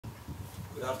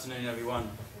Good afternoon, everyone.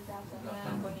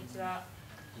 こんにちは。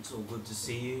 It's all good to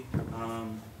see you.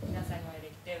 皆さんにお会いで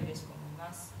きて嬉しく思い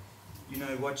ます。You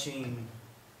know, watching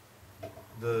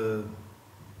the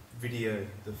video,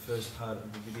 the first part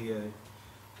of the video,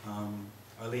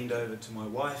 I leaned over to my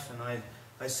wife and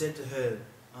I said to her,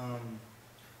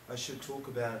 I should talk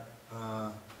about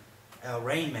our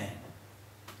Rain Man.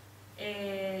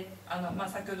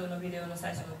 先ほどのビデオの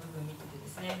最初の部分を見ててで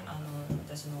すね、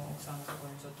私の奥さんのとこ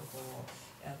ろにちょっとこう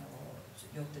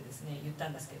寄ってですね言った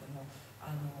んですけれども、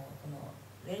この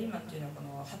レイマンというのはこ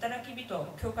の働き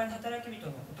人、教会の働き人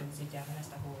のことについて話し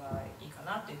た方がいいか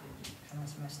なというふうに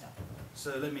話しました。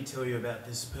So let me tell you about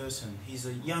this person. He's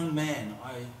a young man.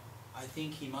 I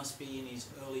think he must be in his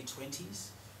early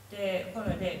 20s. で、こ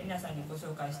れで皆さんにご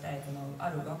紹介したいこの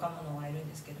ある若者がいるん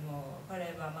ですけども、彼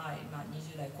は今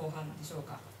20代後半でしょう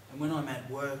か。And when I'm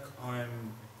at work,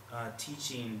 I'm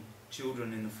teaching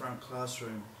children in the front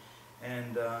classroom,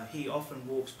 and he often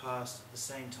walks past at the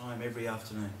same time every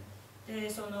afternoon. で、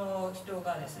その人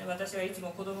がですね、私はいつ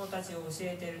も子供たちを教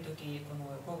えている時、この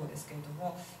午後ですけれど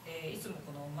も、いつも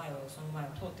このその前を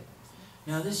通ってくるんです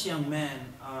ね。Now this young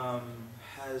man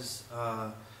has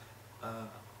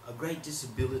a great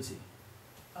disability.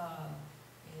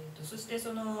 そして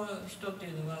その人とい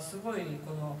うのはすごい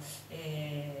この、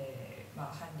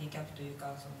ハンディキャップという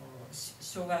かその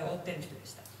障害を負っている人で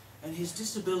した。And his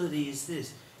disability is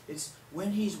this. It's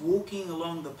when he's walking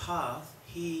along the path,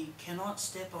 he cannot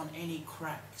step on any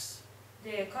cracks.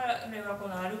 で、彼はこ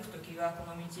の歩くときはこ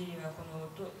の道にはこの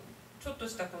ちょっと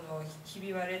したこのひ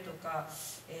び割れとか、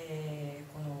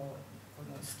この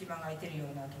隙間が空いているよ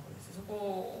うなところです。そこ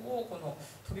をこの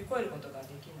飛び越えることがで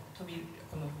きない。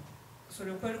そ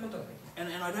れを越えることができな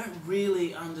い。And I don't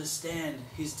really understand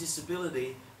his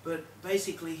disability, but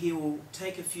basically he will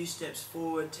take a few steps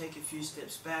forward, take a few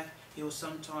steps back. He will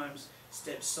sometimes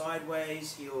step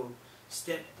sideways. He'll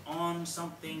step on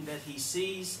something that he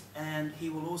sees, and he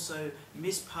will also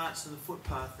miss parts of the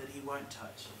footpath that he won't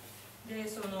touch. で、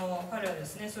彼はで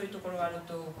すね、そういうところがある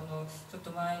と、ちょっと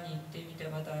前に行ってみて、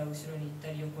また後ろに行った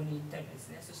り、横に行ったりです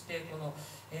ね、そして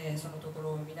そのとこ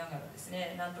ろを見ながらです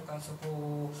ね、なんとかそこ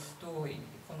をどう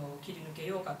切り抜け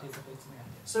ようかということをいつもやって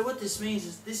います。So what this means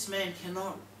is this man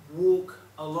cannot walk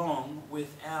along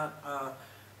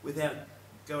without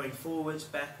going forwards,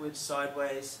 backwards,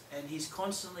 sideways, and he's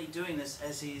constantly doing this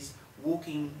as he's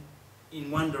walking in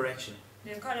one direction.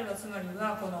 で、彼はつまり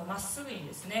はこのまっすぐに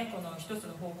ですね、この一つ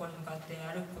の方向に向かって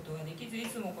歩くことができず、い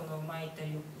つもこの前行ったり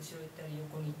後ろ行ったり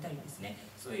横に行ったりですね、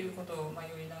そういうことを迷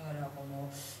いながら歩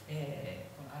くというこ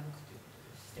と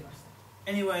をしてまし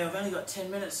た。Anyway, I've only got 10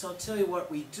 minutes, so I'll tell you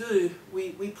what we do.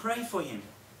 We pray for him.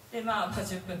 で、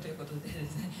10分ということでで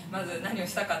すね、まず何を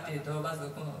したかというと、まず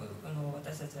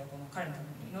私たちはこの彼のため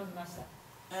に祈りました。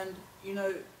And you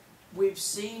know, we've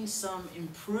seen some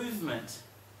improvement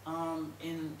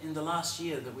in the last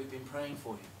year that we've been praying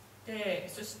for him. で、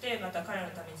そしてまた彼の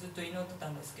ためにずっと祈ってた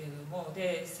んですけれども、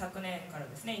で、昨年から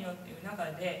ですね、祈っている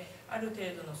中である程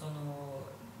度の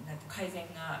改善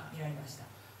が見られました。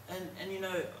And you know,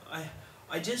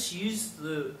 I just use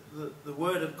the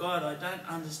word of God. I don't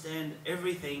understand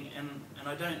everything, and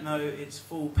I don't know its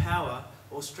full power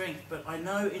or strength, but I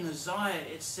know in Isaiah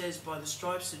it says, by the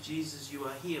stripes of Jesus you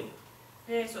are healed.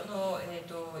 で、イ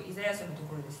ザヤ書のと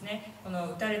ころですね、こ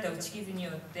の打たれた打ち傷に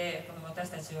よってこの私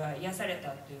たちは癒された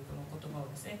というこの言葉を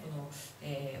ですね、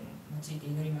用いて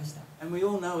祈りました。And we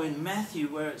all know in Matthew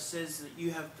where it says that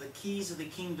you have the keys of the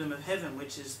kingdom of heaven,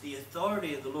 which is the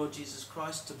authority of the Lord Jesus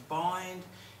Christ to bind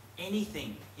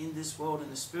anything in this world in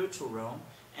the spiritual realm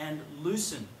and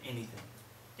loosen anything.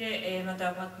 で、ま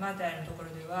たマタイのところ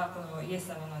ではこのイエス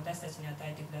様が私たちに与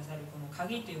えてくださるこの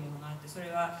鍵というものがあって、それ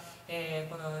は、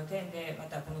この天でま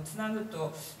たこのつなぐ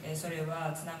と、それ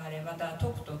はつながれ、また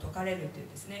解くと解かれるという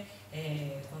ですね、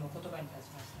この言葉に立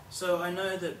ちました。So I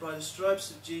know that by the stripes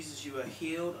of Jesus you are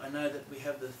healed. I know that we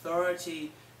have the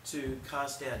authority to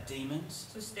cast out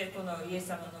demons. そしてこのイエス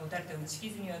様の打たれた打ち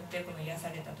傷によってこの癒さ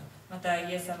れたと、また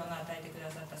イエス様が与えてくだ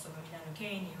さったその皆の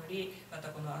権威により、また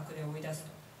この悪霊を追い出す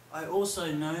と。I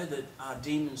also know that our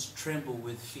demons tremble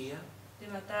with fear. で、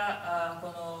またこ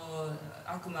の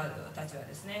悪魔たちは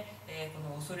ですね、こ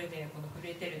の恐れでこの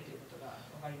震えているということが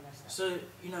分かりました。So,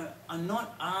 you know, I'm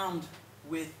not armed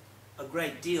with a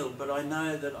great deal, but I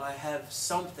know that I have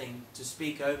something to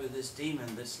speak over this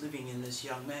demon that's living in this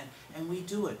young man, and we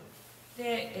do it.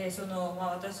 で、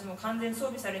私も完全装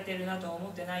備されているなとは思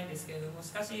ってないんですけれども、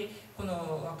しかしこ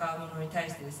の若者に対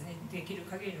してですね、できる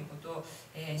限りのことを、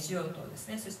しようとです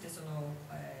ね、そしてその、御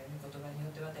言葉によ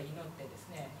ってまた祈ってです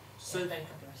ね、やったりか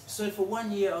けました。So for 1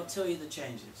 year, I'll tell you the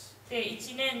changes. で、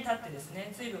1年経ってです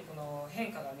ね、随分この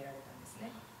変化が見られたんです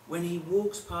ね。when he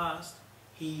walks past,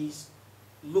 he's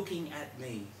looking at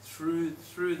me through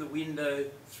the window,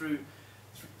 through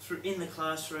in the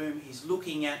classroom. He's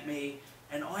looking at me,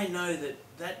 and I know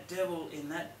that devil in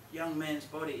that young man's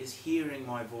body is hearing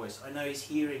my voice. I know he's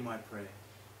hearing my prayer.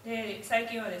 で最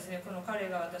近はですね、この彼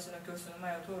が私の教室の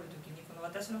前を通るときに、この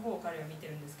私の方を彼は見て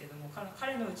るんですけども、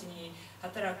彼のうちに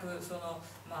働くその、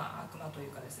悪魔とい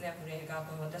うかですね、霊が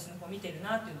この私の方を見てる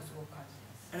なっていうのをすごく感じま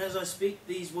す。And as I speak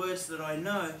these words that I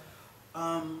know,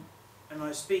 and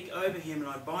I speak over him, and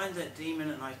I bind that demon,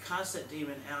 and I cast that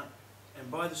demon out, and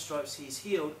by the stripes he's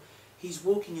healed, he's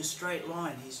walking a straight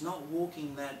line. He's not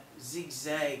walking that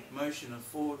zigzag motion of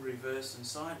forward, reverse, and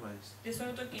sideways. でそ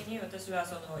の時に私は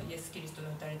そのイエス・キリストの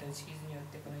打たれた打ち傷によ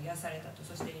ってこの癒されたと、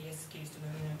そしてイエス・キリスト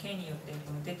の御の権によって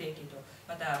この出ていけと、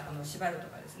またこの縛ると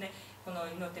かですね、この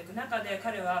祈っていく中で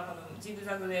彼はこのジグ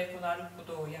ザグでこの歩く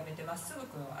ことをやめてまっすぐ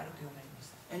この歩くようになりまし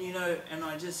た。And you know, and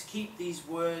I just keep these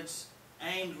words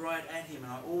aimed right at him,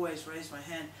 and I always raise my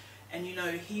hand. And you know,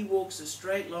 he walks a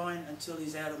straight line until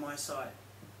he's out of my sight.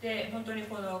 で本当に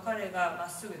この彼がまっ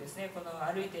すぐですね、この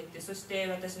歩いていって、そして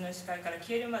私の視界から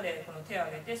消えるまでこの手を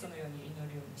挙げてそのように祈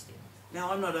るようにしています。Now,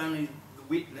 I'm not only the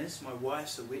witness, my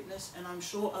wife's a witness, and I'm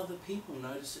sure other people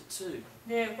notice it too.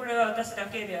 でこれは私だ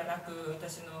けではなく、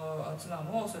私の妻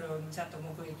もそれをちゃんと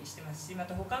目撃してますし、ま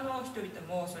た他の人々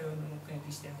もそれを目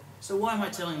撃しています。So why am I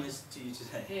telling this to you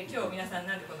today? で今日皆さん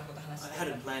なんでこんなこと話してい I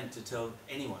る hadn't planned to tell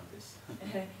anyone this.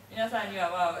 皆さんに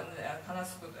は、話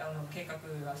すこと計画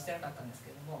はしてなかったんです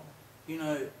けども、You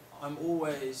know, I'm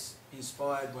always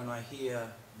inspired when I hear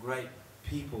great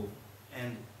people,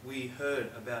 and we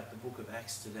heard about the book of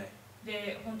Acts today.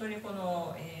 で本当にこ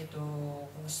の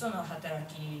使徒の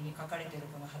働きに書かれている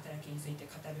この働きについて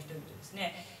語る人々です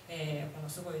ね、この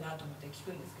すごいなと思って聞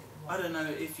くんですけれども。 I don't know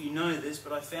if you know this,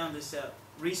 but I found this out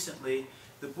recently.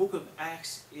 The book of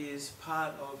Acts is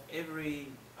part of every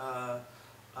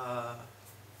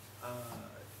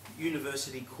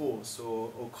university course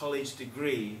or college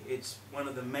degree. It's one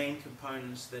of the main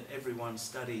components that everyone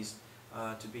studies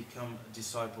to become a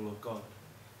disciple of God.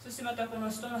 そしてまたこの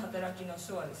使徒の働きの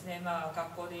書はですね、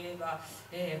学校で言えば、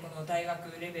この大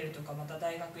学レベルとかまた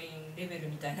大学院レベル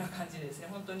みたいな感じでですね、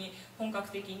本当に本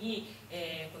格的に、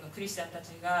このクリスチャンたち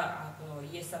がこの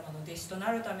イエス様の弟子と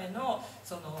なるための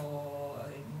こ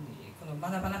の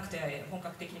学ばなくて本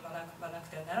格的に学ばなく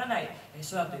てはならない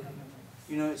書だというふうに思いま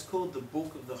す。You know, it's called the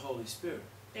book of the Holy Spirit.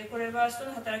 でこれは使徒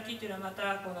の働きというのはま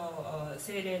たこの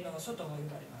聖霊の書とも呼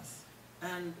ばれます。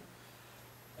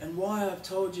And why I've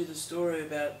told you the story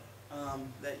about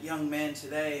that young man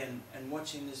today and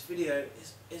watching this video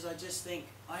is I just think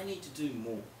I need to do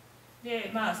more.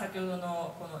 で先ほど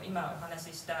のこの今お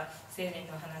話しした青年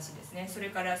の話ですね、そ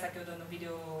れから先ほどのビデ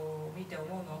オを見て思う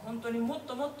のは本当にもっ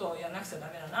ともっとやらなくちゃダ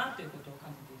メだなということを感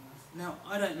じています。Now,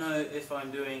 I don't know if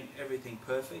I'm doing everything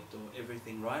perfect or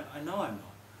everything right. I know I'm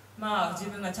not. 自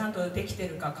分がちゃんとできて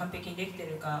るか完璧にできて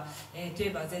るか、といえ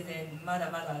ば全然まだ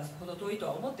まだほど遠いと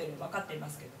は思ってる、分かっていま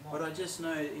すけども。But I just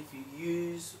know if you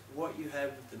use what you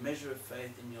have with the measure of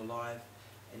faith in your life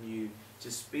and you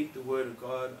just speak the word of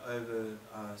God over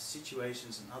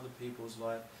situations in other people's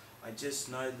life, I just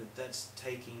know that that's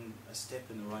taking a step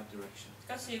in the right direction. し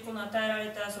かしこの与えられ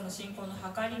たその信仰の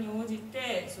計りに応じ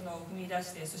てその踏み出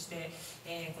して、そして、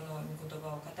この御言葉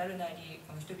を語るなり、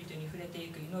この人々に触れてい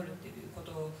く、祈るというこ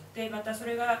とで、またそ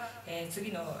れが、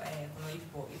次の、この一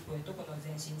歩一歩へとこの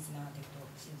前進につながっていくと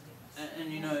信じています。And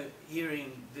you know,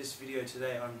 hearing this video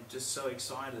today, I'm just so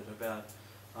excited about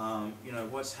you know,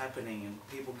 what's happening and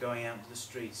people going out to the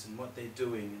streets and what they're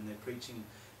doing, and they're preaching,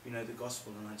 you know, the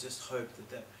gospel. And I just hope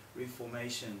that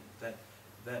reformation, that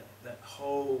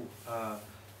whole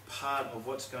part of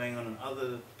what's going on in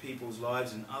other people's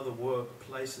lives and other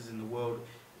places in the world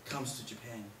comes to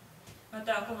Japan. ま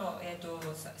たこの、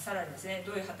さらにですね、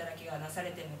どういう働きがなさ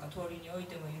れているのか、通りにおい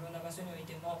てもいろんな場所におい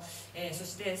ても、そ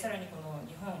してさらにこの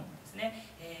日本ですね、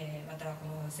またこ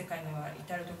の世界の至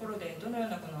るところでどのよう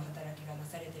なこの働きがな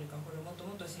されているか、これをもっと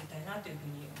もっと知りたいなというふ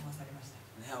うに思わされました。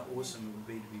And how awesome it would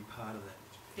be to be part of that.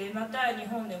 でまた日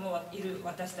本でもいる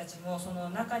私たちもその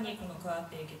中にこの加わっ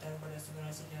ていけたら、これは素晴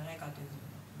らしいんではないかというふう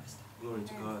に思いました。Glory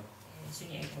to God. 主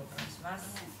に栄光を感謝しま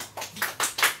す。